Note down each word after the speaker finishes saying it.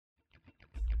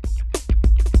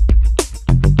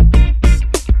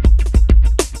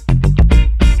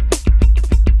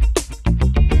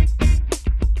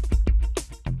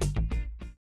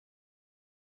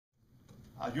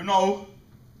know,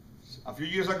 a few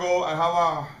years ago, I have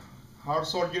a heart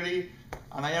surgery,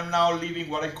 and I am now living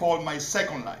what I call my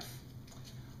second life.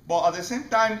 But at the same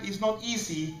time, it's not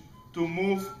easy to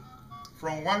move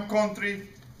from one country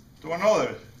to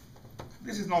another.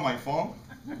 This is not my phone.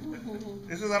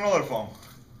 This is another phone.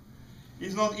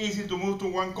 It's not easy to move to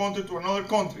one country to another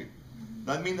country.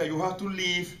 That means that you have to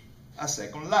live a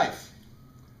second life.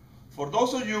 For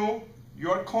those of you, you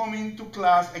are coming to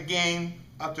class again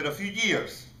after a few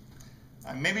years.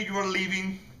 And maybe you are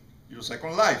living your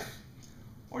second life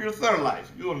or your third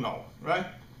life. You don't know, right?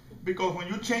 Because when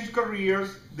you change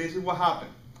careers, this is what happens.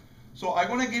 So I'm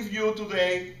going to give you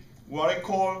today what I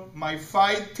call my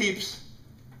 5 tips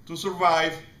to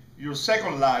survive your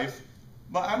second life,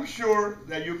 but I'm sure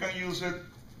that you can use it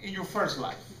in your first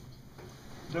life.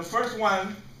 The first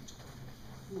one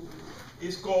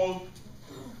is called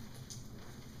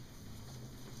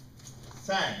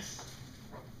thanks.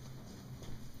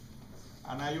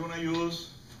 And I'm going to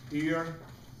use here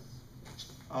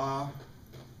a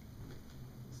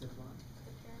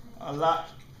lighthouse.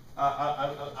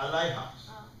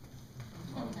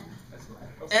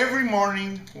 Every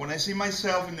morning when I see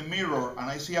myself in the mirror and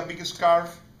I see a big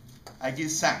scarf, I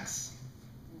give thanks.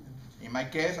 In my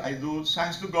case, I do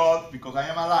thanks to God because I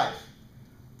am alive.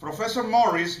 Professor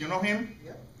Morris, you know him?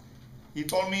 Yeah. He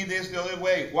told me this the other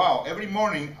way. Wow, every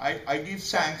morning I give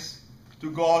thanks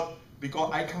to God because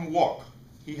I can walk.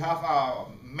 He have a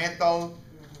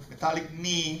metallic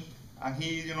knee, and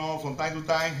he, from time to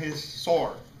time, he's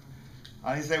sore.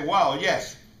 And he said, wow,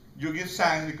 yes, you give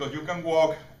thanks because you can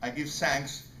walk. I give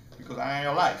thanks because I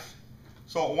am alive.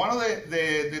 So one of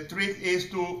the trick is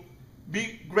to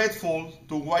be grateful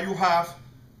to what you have,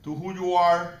 to who you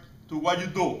are, to what you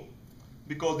do.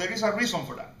 Because there is a reason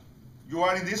for that. You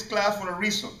are in this class for a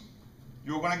reason.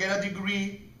 You're going to get a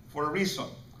degree for a reason.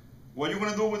 What you're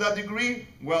going to do with that degree?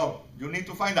 Well, you need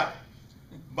to find out.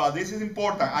 But this is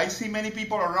important. I see many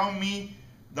people around me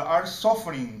that are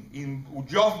suffering in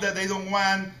jobs that they don't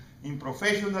want, in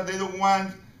professions that they don't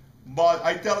want. But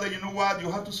I tell them, you know what?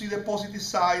 You have to see the positive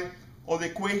side of the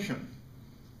equation.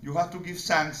 You have to give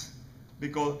thanks,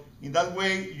 because in that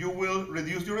way you will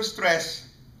reduce your stress,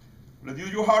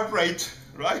 reduce your heart rate,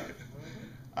 right?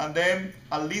 And then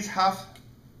at least have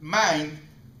mind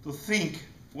to think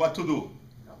what to do.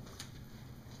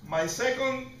 My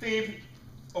second tip,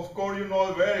 of course you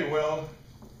know it very well,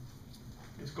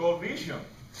 it's called vision.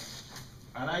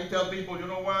 And I tell people, you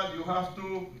know what, you have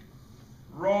to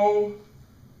row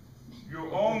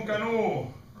your own canoe,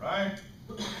 right?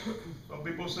 Some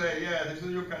people say, yeah, this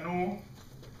is your canoe.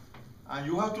 And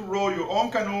you have to row your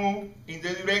own canoe in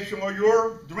the direction of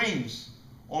your dreams,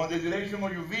 or in the direction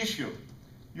of your vision.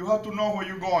 You have to know where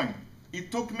you're going.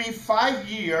 It took me 5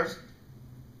 years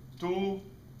to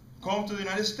come to the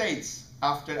United States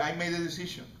after I made the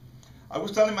decision. I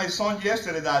was telling my son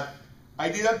yesterday that I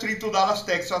did a trip to Dallas,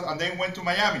 Texas, and then went to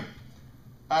Miami.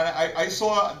 And I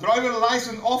saw a driver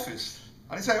license office.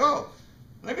 And I said, oh,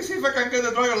 let me see if I can get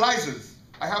a driver license.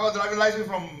 I have a driver license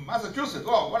from Massachusetts.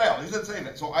 Oh, what else? He said, same.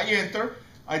 So I entered,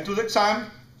 I took the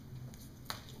exam,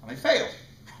 and I failed.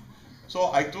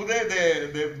 So I took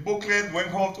the booklet, went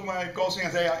home to my cousin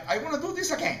and said, I want to do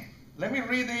this again. Let me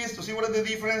read this to see what is the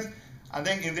difference. And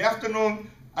then in the afternoon,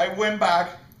 I went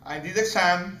back, I did the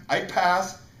exam, I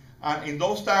passed, and in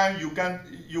those times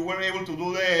you were able to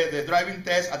do the driving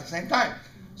test at the same time.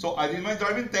 So I did my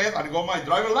driving test and I got my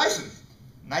driver license,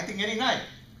 1989.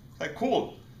 Like,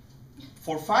 cool.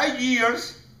 For 5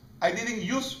 years, I didn't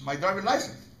use my driver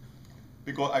license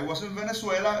because I was in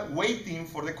Venezuela waiting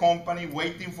for the company,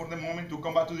 waiting for the moment to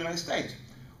come back to the United States.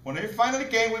 When I finally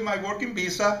came with my working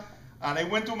visa, and I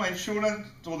went to my insurance,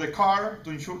 to the car,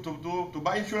 to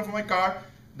buy insurance for my car,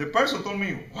 the person told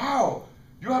me, wow,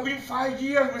 you have been 5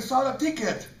 years without a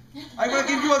ticket. I'm going to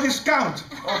give you a discount.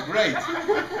 Oh, great.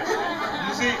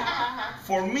 You see,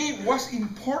 for me, it was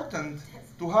important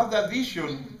to have that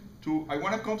vision I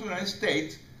want to come to the United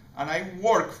States, and I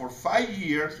worked for 5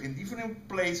 years in different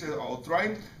places,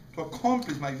 trying to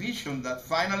accomplish my vision, that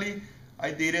finally I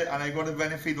did it, and I got the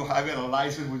benefit of having a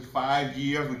license with 5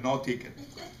 years with no ticket.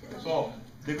 So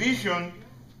the vision,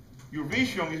 your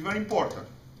vision is very important.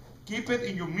 Keep it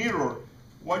in your mirror,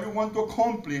 what you want to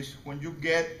accomplish when you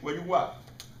get where you are.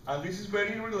 And this is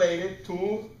very related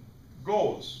to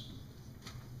goals.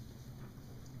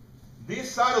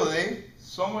 This Saturday,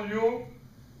 some of you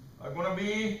are going to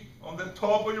be on the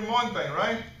top of your mountain,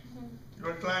 right?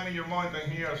 You're climbing your mountain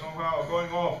here somehow,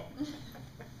 going off.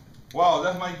 Wow,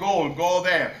 that's my goal, go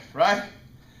there, right?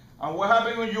 And what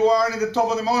happens when you are in the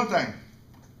top of the mountain?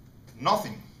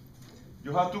 Nothing.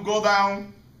 You have to go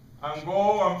down and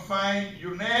go and find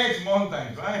your next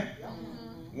mountain, right?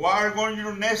 What are going to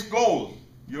your next goal?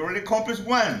 You already accomplished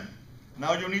one.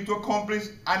 Now you need to accomplish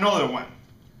another one.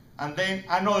 And then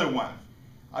another one.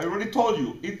 I already told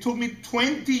you, it took me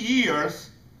 20 years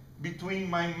between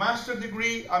my master's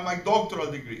degree and my doctoral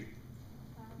degree.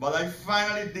 But I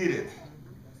finally did it.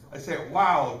 I said,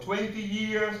 wow, 20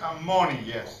 years and money,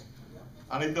 yes.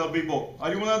 And I tell people,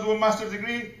 are you going to do a master's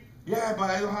degree? Yeah, but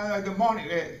I don't have the money.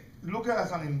 Look at it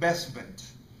as an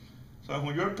investment. So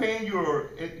when you're paying your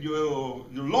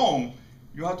loan,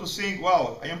 you have to think,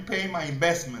 wow, I am paying my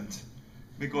investment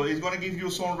because it's going to give you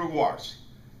some rewards.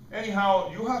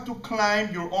 Anyhow, you have to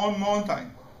climb your own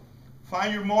mountain.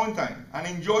 Find your mountain and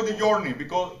enjoy the journey,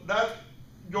 because that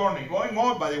journey going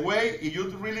on, by the way, if you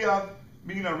really have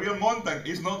been in a real mountain,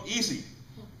 it's not easy.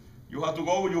 You have to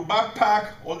go with your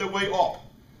backpack all the way up.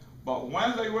 But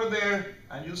once you are there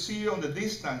and you see on the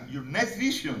distance your next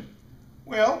vision,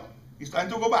 well, it's time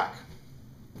to go back.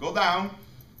 Go down,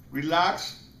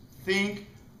 relax, think,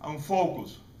 and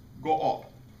focus. Go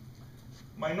up.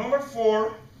 My number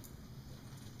 4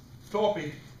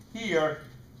 topic here,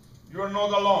 you're not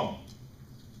alone.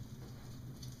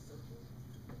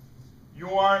 You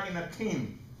are in a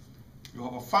team. You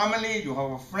have a family, you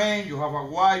have a friend, you have a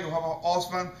wife, you have a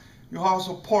husband, you have a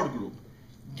support group.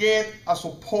 Get a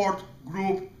support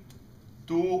group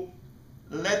to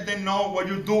let them know what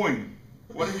you're doing.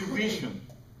 What is your vision?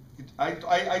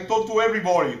 I told to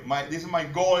everybody, this is my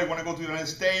goal, I want to go to the United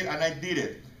States, and I did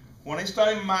it. When I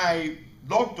started my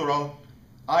doctoral,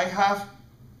 I have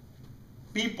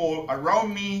people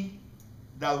around me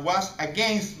that was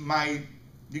against my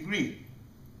degree.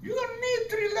 You don't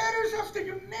need 3 letters after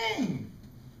your name.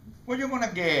 What are you going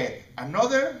to get?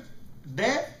 Another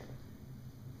debt?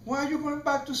 Why are you going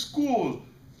back to school?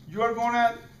 You are going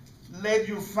to let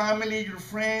your family, your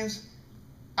friends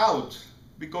out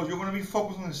because you're going to be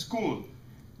focused on school.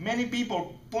 Many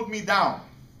people put me down.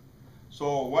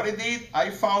 So what I did, I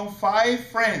found 5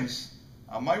 friends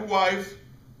and my wife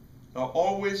that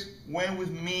always went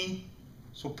with me,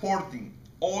 supporting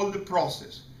all the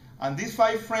process. And these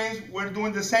 5 friends were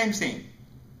doing the same thing.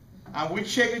 And we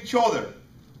check each other.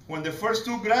 When the first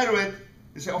 2 graduate,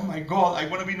 they say, oh my God, I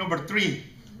want to be number 3.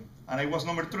 And I was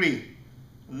number 3.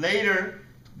 Later,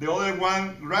 the other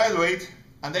one graduate,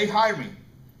 and they hire me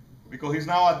because he's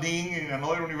now a dean in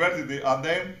another university. And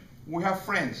then we have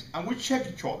friends, and we check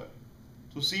each other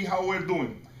to see how we're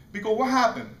doing. Because what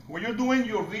happened? When you're doing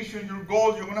your vision, your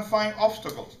goals, you're going to find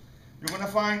obstacles. You're going to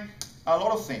find a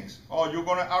lot of things. Oh, you're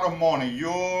going to out of money.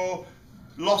 You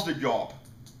lost the job.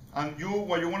 And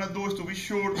what you want to do is to be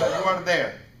sure that you are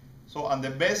there. So, and the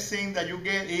best thing that you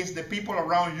get is the people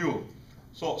around you.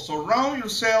 So surround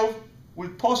yourself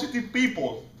with positive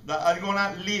people that are going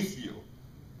to lift you.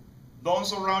 Don't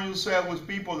surround yourself with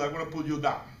people that are going to put you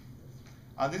down.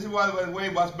 And this is why, by the way,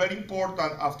 was very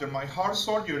important. After my heart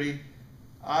surgery,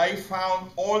 I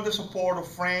found all the support of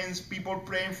friends, people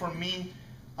praying for me.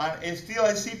 And still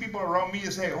I see people around me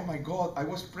that say, oh my God, I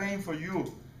was praying for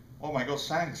you. Oh my God,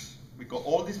 thanks. Because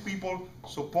all these people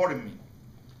supported me.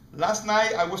 Last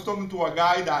night I was talking to a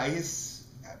guy that is,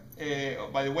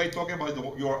 by the way, talking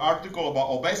about your article about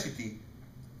obesity,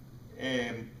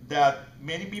 that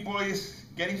many people is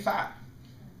getting fat.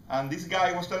 And this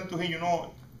guy was telling to him, you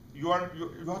know, you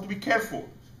have to be careful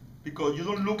because you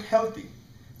don't look healthy.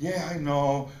 Yeah, I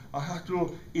know, I have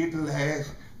to eat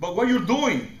less. But what are you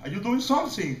doing? Are you doing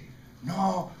something?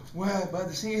 No, well, but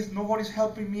the thing is, nobody's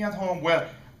helping me at home. Well,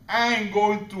 I ain't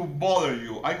going to bother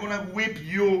you. I'm going to whip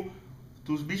you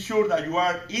to be sure that you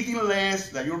are eating less,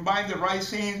 that you're buying the right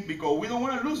things, because we don't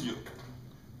want to lose you.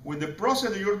 With the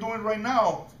process that you're doing right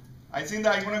now, I think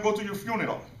that I'm going to go to your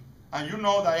funeral. And you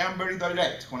know that I am very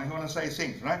direct when I'm going to say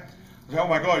things, right? I say, oh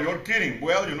my God, you're kidding.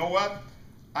 Well, you know what?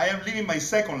 I am living my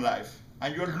second life,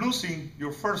 and you're losing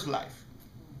your first life.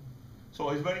 So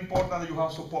it's very important that you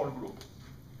have a support group.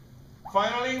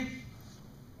 Finally,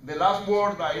 the last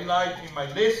word that I like in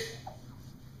my list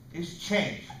is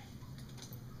change.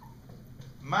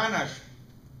 Manage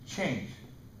change.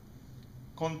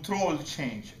 Control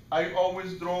change. I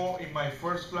always draw in my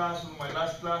first class and my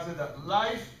last classes that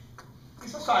life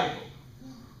is a cycle.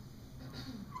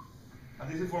 And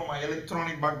this is for my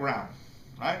electronic background,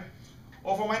 right?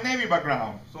 Or for my Navy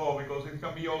background, so because it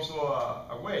can be also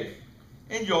a wave.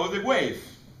 Enjoy the wave.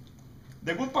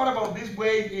 The good part about this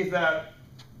wave is that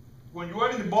when you are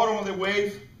in the bottom of the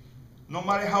wave, no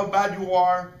matter how bad you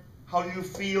are, how you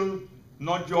feel,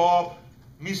 no job,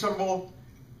 miserable,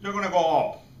 you're going to go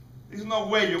up. There's no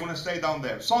way you're going to stay down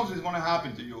there. Something is going to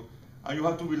happen to you, and you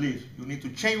have to believe. You need to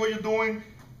change what you're doing,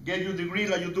 get your degree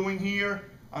like you're doing here,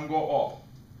 and go up.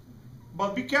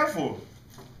 But be careful,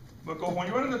 because when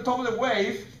you're at the top of the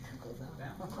wave,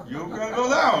 you can go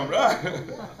down, right?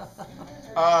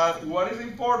 What is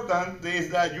important is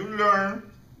that you learn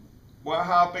what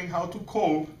happened, how to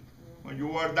cope when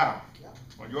you are down,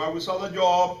 when you are without a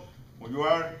job, when you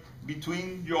are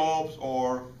between jobs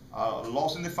or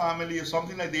lost in the family or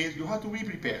something like this. You have to be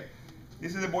prepared.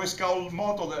 This is the Boy Scout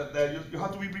motto that you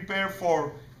have to be prepared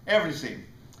for everything.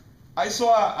 I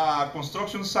saw a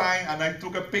construction sign and I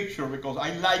took a picture because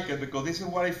I like it, because this is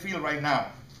what I feel right now.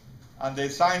 And the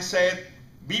sign said,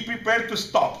 be prepared to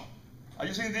stop. Are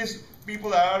you seeing these people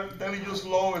that are telling you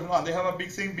slow and they have a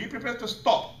big thing? Be prepared to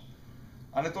stop.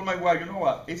 And I told my wife, you know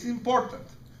what? It's important.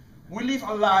 We live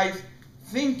a life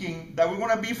thinking that we're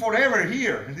going to be forever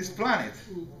here in this planet.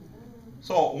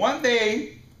 So one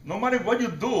day, no matter what you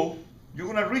do, you're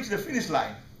going to reach the finish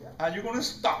line and you're going to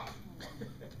stop.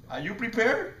 Are you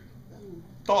prepared?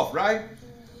 Tough, right?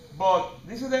 But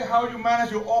this is how you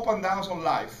manage your up and downs of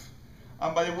life.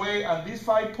 And by the way, and these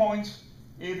 5 points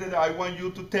is that I want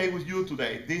you to take with you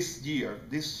today, this year,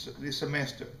 this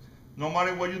semester. No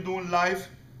matter what you do in life,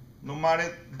 no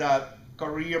matter that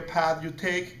career path you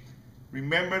take,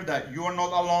 remember that you are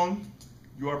not alone.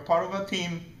 You are part of a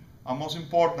team, and most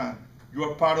important, you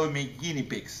are part of my guinea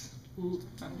pigs.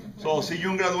 So see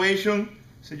you in graduation.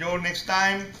 See you next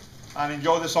time, and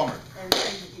enjoy the summer.